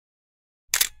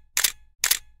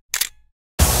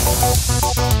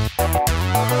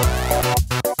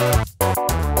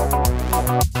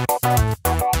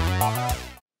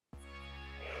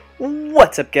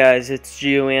What's up, guys? It's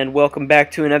Geo, and welcome back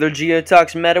to another Geo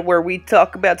Talks meta, where we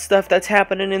talk about stuff that's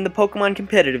happening in the Pokemon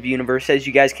competitive universe. As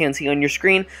you guys can see on your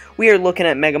screen, we are looking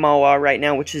at Mega Mawile right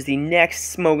now, which is the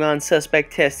next Smogon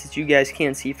Suspect test, as you guys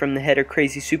can see from the header.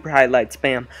 Crazy super highlight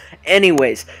spam.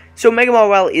 Anyways, so Mega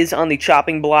Mawile is on the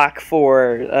chopping block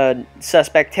for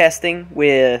Suspect testing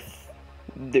with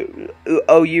the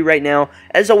OU right now.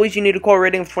 As always, you need a core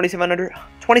rating of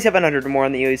 2,700 or more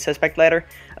on the OU Suspect ladder,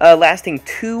 lasting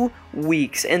 2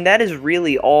 weeks, and that is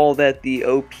really all that the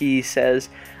OP says.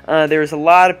 There's a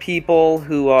lot of people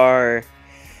who are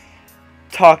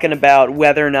talking about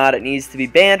whether or not it needs to be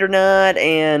banned or not,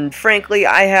 and frankly,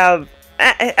 I have,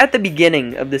 at the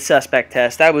beginning of the Suspect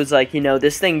test, I was like, you know,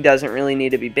 this thing doesn't really need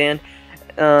to be banned.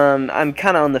 I'm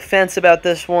kind of on the fence about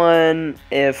this one.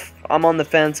 If I'm on the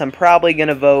fence, I'm probably going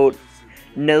to vote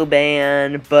no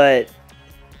ban, but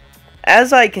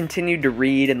as I continued to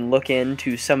read and look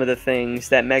into some of the things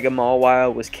that Mega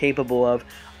Mawile was capable of,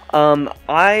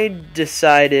 I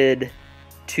decided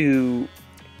to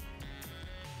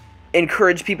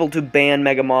encourage people to ban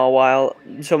Mega Mawile,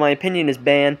 so my opinion is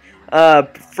ban.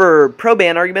 For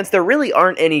pro-ban arguments, there really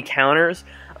aren't any counters,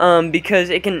 because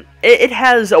it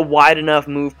has a wide enough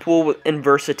move pool and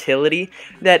versatility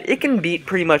that it can beat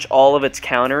pretty much all of its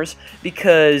counters.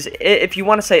 Because if you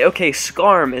want to say, okay,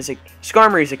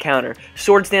 Skarmory is a counter,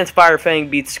 Swords Dance Fire Fang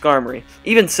beats Skarmory,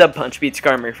 even Sub Punch beats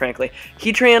Skarmory, frankly.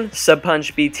 Heatran, Sub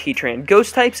Punch beats Heatran.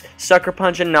 Ghost types, Sucker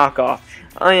Punch and Knockoff.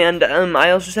 And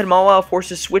I also said Mawile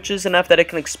forces switches enough that it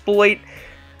can exploit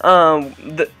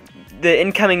the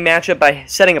incoming matchup by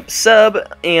setting up a sub,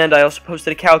 and I also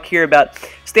posted a calc here about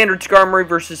standard Skarmory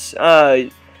versus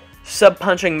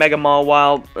sub-punching Mega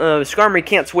Mawile. Skarmory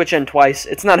can't switch in twice.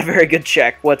 It's not a very good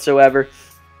check whatsoever,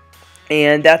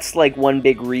 and that's like one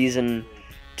big reason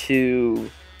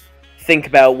to think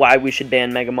about why we should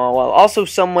ban Mega Mawile. Also,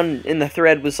 someone in the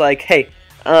thread was like, hey,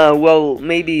 well,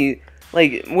 maybe,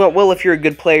 like, well, if you're a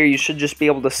good player, you should just be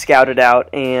able to scout it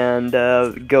out and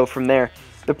go from there.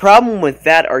 The problem with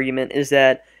that argument is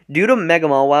that due to Mega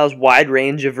Mawile's wide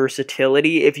range of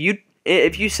versatility, if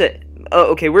you say, oh,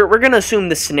 okay, we're gonna assume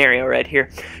this scenario right here.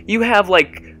 You have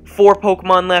like 4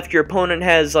 Pokemon left. Your opponent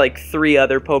has like 3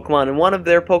 other Pokemon, and one of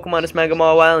their Pokemon is Mega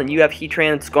Mawile, and you have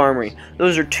Heatran and Skarmory.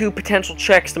 Those are 2 potential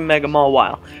checks to Mega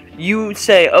Mawile. You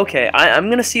say, okay, I'm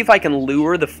gonna see if I can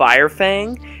lure the Fire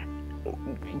Fang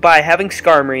by having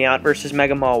Skarmory out versus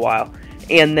Mega Mawile.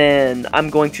 And then I'm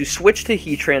going to switch to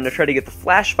Heatran to try to get the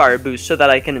Flash Fire boost so that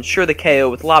I can ensure the KO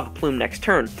with Lava Plume next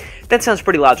turn. That sounds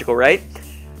pretty logical, right?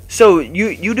 So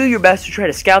you do your best to try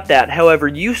to scout that. However,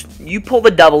 you pull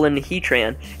the double into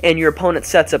Heatran, and your opponent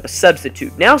sets up a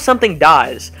substitute. Now something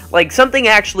dies. Like, something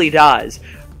actually dies.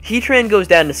 Heatran goes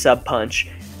down to Sub Punch.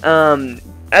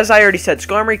 As I already said,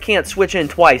 Skarmory can't switch in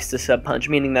twice to Sub Punch,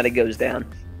 meaning that it goes down.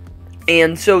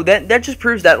 And so that just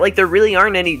proves that, like, there really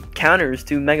aren't any counters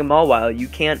to Mega Mawile. You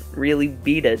can't really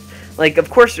beat it. Like, of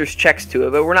course there's checks to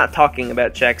it, but we're not talking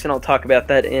about checks, and I'll talk about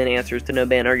that in answers to no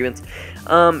ban arguments.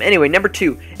 Anyway, number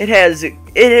 2, it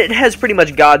has pretty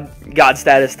much God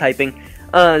status typing.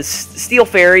 Steel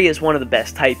Fairy is one of the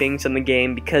best typings in the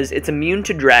game because it's immune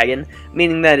to Dragon,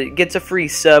 meaning that it gets a free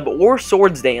sub or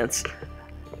Swords Dance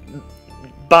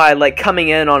by, like, coming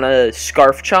in on a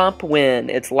Scarf Chomp when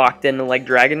it's locked into, like,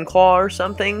 Dragon Claw or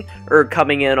something, or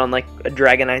coming in on, like, a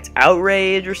Dragonite's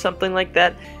Outrage or something like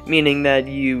that, meaning that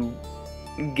you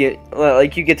get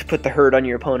to put the hurt on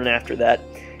your opponent after that.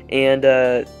 And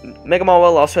Mega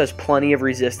Mawile also has plenty of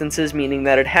resistances, meaning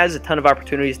that it has a ton of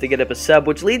opportunities to get up a sub,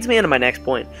 which leads me into my next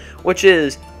point, which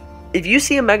is, if you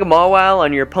see a Mega Mawile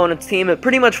on your opponent's team, it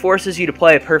pretty much forces you to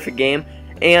play a perfect game,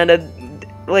 and,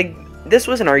 like, this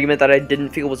was an argument that I didn't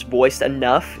feel was voiced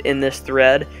enough in this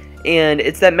thread, and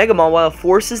it's that Mega Mawile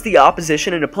forces the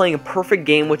opposition into playing a perfect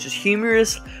game, which is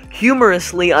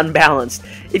humorously unbalanced.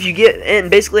 If you get, and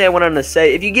basically I went on to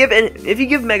say, if you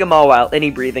give Mega Mawile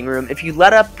any breathing room, if you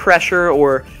let up pressure,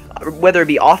 or whether it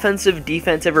be offensive,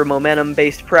 defensive, or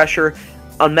momentum-based pressure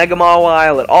on Mega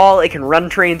Mawile at all, it can run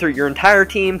train through your entire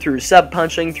team, through sub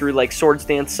punching, through like Swords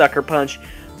Dance, Sucker Punch,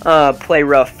 play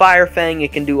rough Fire Fang.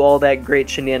 It can do all that great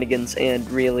shenanigans and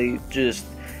really just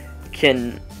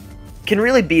can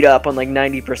really beat up on like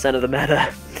 90% of the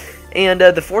meta. And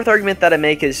the fourth argument that I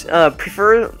make is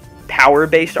prefer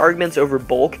power-based arguments over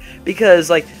bulk,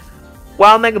 because like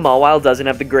while Mega Mawile doesn't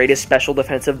have the greatest special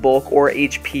defensive bulk or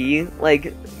HP,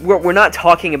 like we're not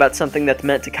talking about something that's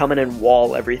meant to come in and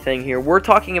wall everything here. We're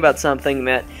talking about something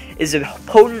that is a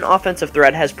potent offensive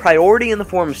threat, has priority in the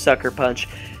form of Sucker Punch,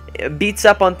 beats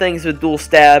up on things with dual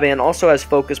stab, and also has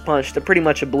focus punch to pretty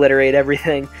much obliterate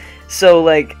everything. So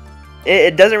like,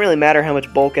 it doesn't really matter how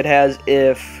much bulk it has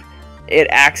if it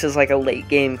acts as like a late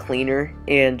game cleaner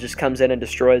and just comes in and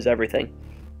destroys everything.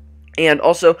 And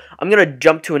also, I'm going to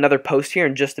jump to another post here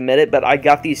in just a minute, but I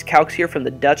got these calcs here from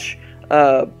the Dutch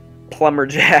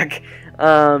Plumberjack.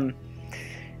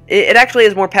 It actually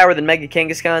has more power than Mega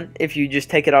Kangaskhan if you just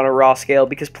take it on a raw scale,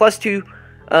 because +2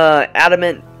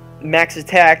 Adamant max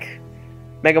attack,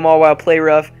 Mega Mawile Play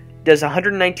Rough does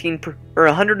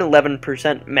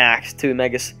 111% max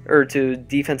to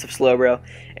defensive slowbro,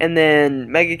 and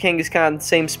then Mega Kangaskhan,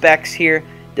 same specs here,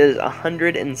 does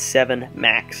 107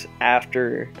 max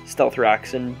after Stealth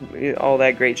Rocks and all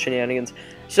that great shenanigans.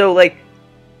 So like,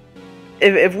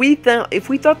 if we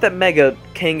thought that Mega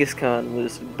Kangaskhan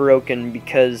was broken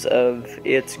because of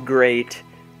its great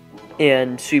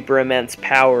and super immense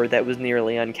power that was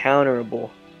nearly uncounterable,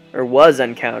 or was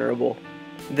uncounterable,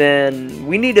 then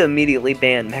we need to immediately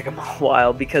ban Mega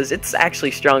Mawile because it's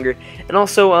actually stronger. And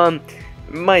also,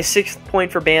 my 6th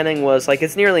point for banning was, like,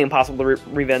 it's nearly impossible to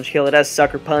revenge kill. It has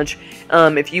Sucker Punch.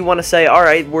 If you want to say,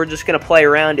 alright, we're just going to play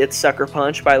around its Sucker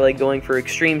Punch by, like, going for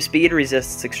extreme speed,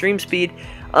 resists extreme speed,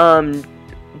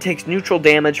 takes neutral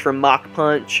damage from Mach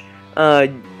Punch.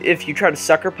 If you try to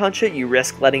Sucker Punch it, you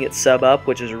risk letting it sub up,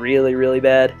 which is really, really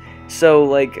bad. So,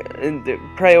 like, the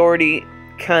priority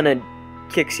kind of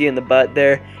kicks you in the butt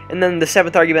there. And then the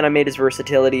 7th argument I made is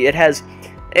versatility.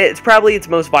 It's probably its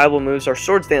most viable moves are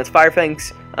Swords Dance, Fire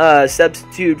Fangs,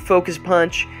 Substitute, Focus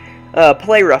Punch,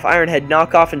 Play Rough, Iron Head,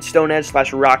 Knockoff, and Stone Edge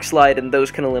 / Rock Slide, and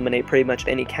those can eliminate pretty much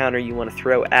any counter you want to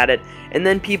throw at it. And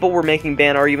then people were making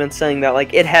ban arguments saying that,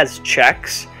 like, it has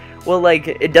checks. Well, like,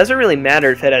 it doesn't really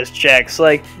matter if it has checks.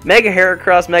 Like, Mega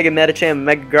Heracross, Mega Medicham, and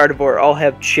Mega Gardevoir all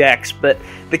have checks, but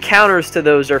the counters to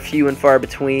those are few and far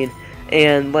between.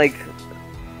 And, like,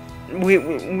 we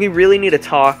really need to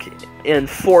talk and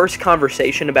force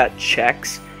conversation about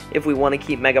checks if we want to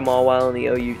keep Mega Mawile in the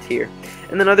OU tier.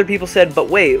 And then other people said, but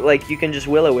wait, like, you can just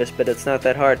Will-O-Wisp, but it's not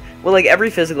that hard. Well, like, every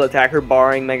physical attacker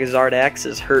barring Megazord X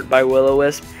is hurt by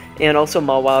Will-O-Wisp, and also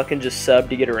Mawile can just sub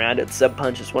to get around it. Sub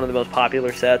Punch is one of the most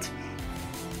popular sets.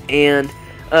 And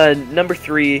number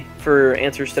 3 for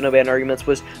answers to no ban arguments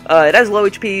was, it has low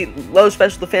HP, low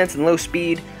special defense, and low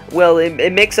speed. Well,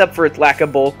 it makes up for its lack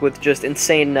of bulk with just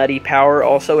insane nutty power.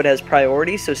 Also, it has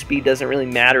priority, so speed doesn't really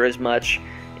matter as much.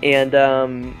 And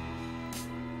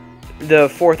the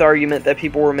 4th argument that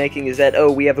people were making is that,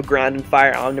 oh, we have a ground and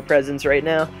fire omnipresence right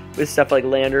now with stuff like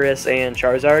Landorus and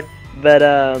Charizard. But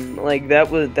like,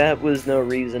 that was no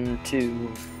reason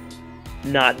to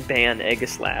not ban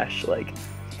Aegislash. Like,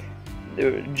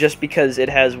 just because it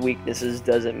has weaknesses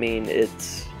doesn't mean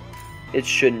it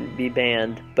shouldn't be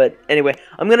banned. But anyway,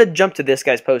 I'm going to jump to this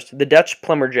guy's post, the Dutch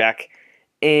Plumberjack.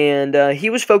 And he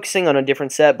was focusing on a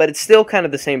different set, but it's still kind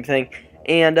of the same thing.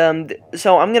 And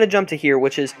so I'm going to jump to here,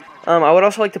 which is, I would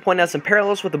also like to point out some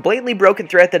parallels with a blatantly broken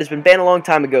threat that has been banned a long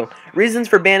time ago. Reasons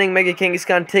for banning Mega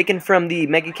Kangaskhan taken from the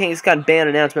Mega Kangaskhan ban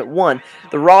announcement. 1.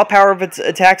 The raw power of its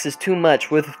attacks is too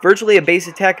much. With virtually a base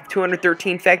attack of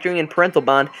 213 factoring in Parental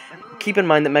Bond, keep in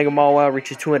mind that Mega Mawile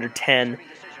reaches 210.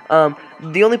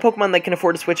 The only Pokemon that can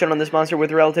afford to switch out on this monster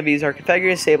with relative ease are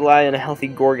Confagious, Sableye, and a healthy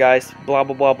Gourgeist, blah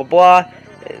blah blah blah blah.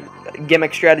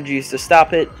 Gimmick strategies to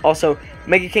stop it. Also,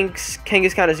 Mega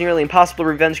Kangaskhan is nearly impossible to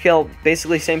revenge kill.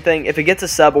 Basically, same thing. If it gets a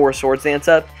sub or a Swords Dance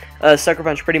up, Sucker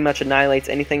Punch pretty much annihilates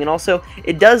anything. And also,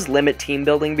 it does limit team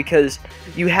building because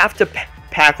you have to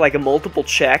pack like a multiple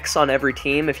checks on every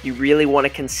team if you really want to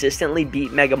consistently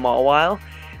beat Mega Mawile.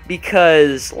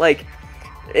 Because, like,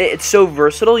 it's so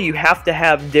versatile, you have to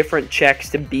have different checks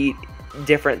to beat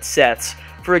different sets.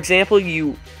 For example,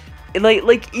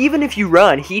 like even if you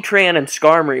run Heatran and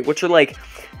Skarmory, which are like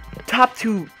top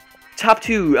two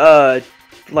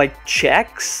like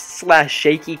checks /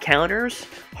 shaky counters,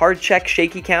 hard check,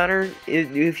 shaky counter,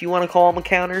 if you want to call them a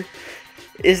counter,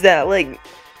 is that, like,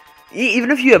 even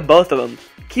if you have both of them,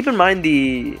 keep in mind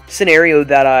the scenario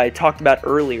that I talked about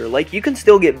earlier. Like, you can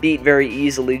still get beat very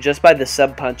easily just by the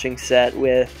sub-punching set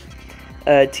with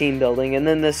team building. And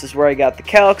then this is where I got the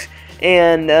calcs.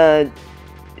 And,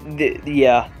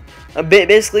 yeah.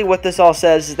 Basically, what this all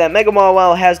says is that Mega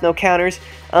Mawile has no counters.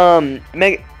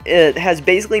 It has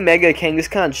basically Mega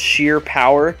Kangaskhan's sheer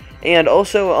power. And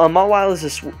also, Mawile is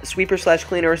a sweeper /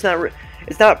 cleaner.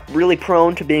 It's not really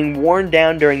prone to being worn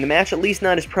down during the match, at least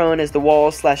not as prone as the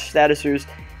walls / statusers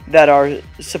that are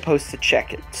supposed to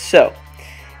check it. So,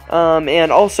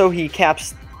 and also he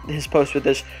caps his post with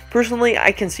this. Personally,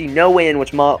 I can see no way in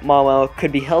which Mawile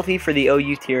could be healthy for the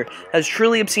OU tier. Has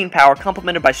truly obscene power,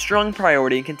 complemented by strong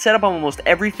priority, and can set up on almost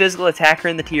every physical attacker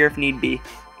in the tier if need be.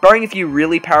 barring a few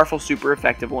really powerful, super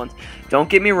effective ones. Don't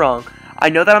get me wrong. I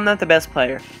know that I'm not the best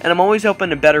player, and I'm always open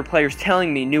to better players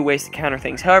telling me new ways to counter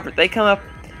things. However,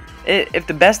 if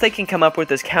the best they can come up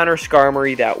with is counter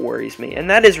Skarmory, that worries me. And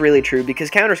that is really true, because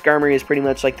counter Skarmory is pretty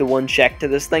much like the one check to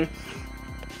this thing.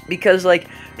 Because, like,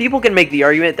 people can make the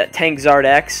argument that Tank Zard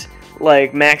X,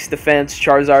 like Max Defense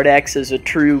Charizard X, is a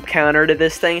true counter to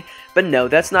this thing. But no,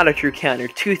 that's not a true counter.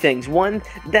 Two things. One,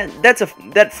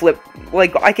 that flip,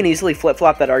 like, I can easily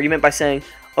flip-flop that argument by saying,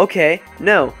 okay,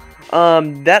 no,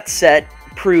 that set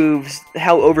proves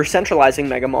how over-centralizing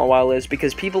Mega Mawile is,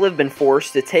 because people have been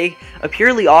forced to take a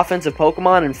purely offensive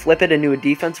Pokemon and flip it into a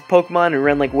defensive Pokemon and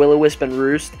run like Will-O-Wisp and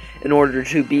Roost in order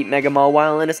to beat Mega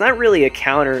Mawile, and it's not really a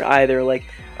counter either. Like,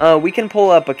 we can pull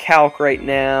up a calc right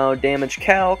now, damage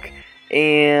calc,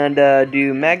 and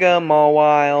do Mega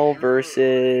Mawile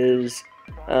versus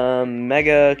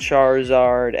Mega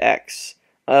Charizard X.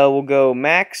 We'll go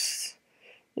max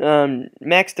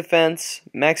defense,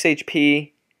 max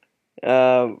HP,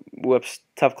 whoops,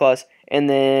 tough claws, and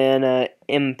then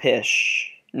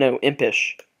Impish.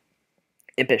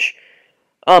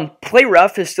 Play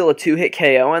Rough is still a 2-hit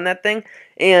KO on that thing,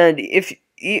 and if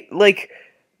like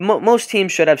most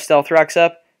teams should have Stealth Rocks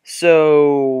up,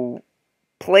 so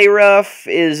Play Rough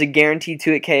is a guaranteed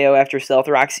 2-hit KO after Stealth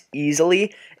Rocks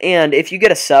easily, and if you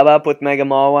get a sub up with Mega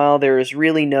Mawile, there is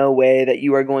really no way that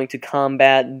you are going to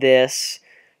combat this.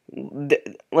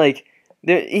 Like,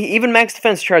 even Max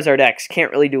Defense Charizard X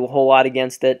can't really do a whole lot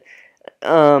against it.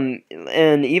 And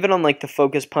even on, like, the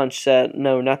Focus Punch set,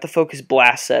 no, not the Focus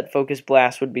Blast set. Focus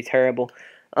Blast would be terrible.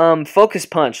 Focus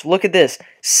Punch, look at this,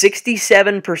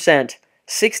 67%.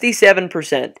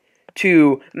 67%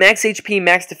 to max HP,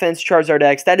 max defense, Charizard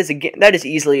X. That is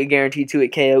easily a guaranteed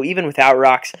 2-hit KO, even without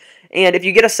rocks. And if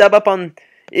you get a sub up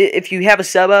if you have a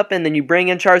sub up and then you bring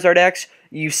in Charizard X,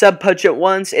 you sub punch it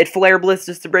once, it flare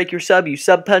blitzes to break your sub, you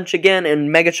sub punch again,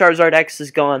 and Mega Charizard X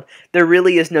is gone. There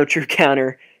really is no true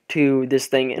counter to this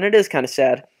thing, and it is kind of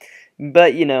sad.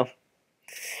 But, you know,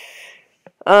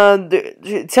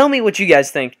 tell me what you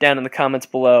guys think down in the comments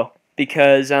below,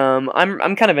 because I'm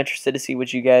kind of interested to see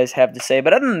what you guys have to say.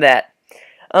 But other than that,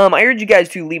 I urge you guys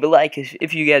to leave a like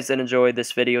if you guys did enjoy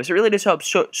this video. So it really does help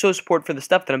show support for the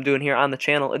stuff that I'm doing here on the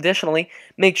channel. Additionally,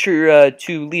 make sure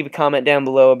to leave a comment down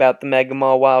below about the Mega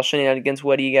Mawile shenanigans.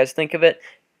 What do you guys think of it?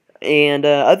 And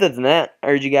other than that, I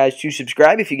urge you guys to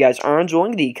subscribe if you guys are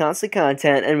enjoying the constant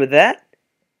content. And with that,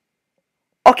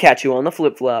 I'll catch you on the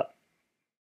flip-flop.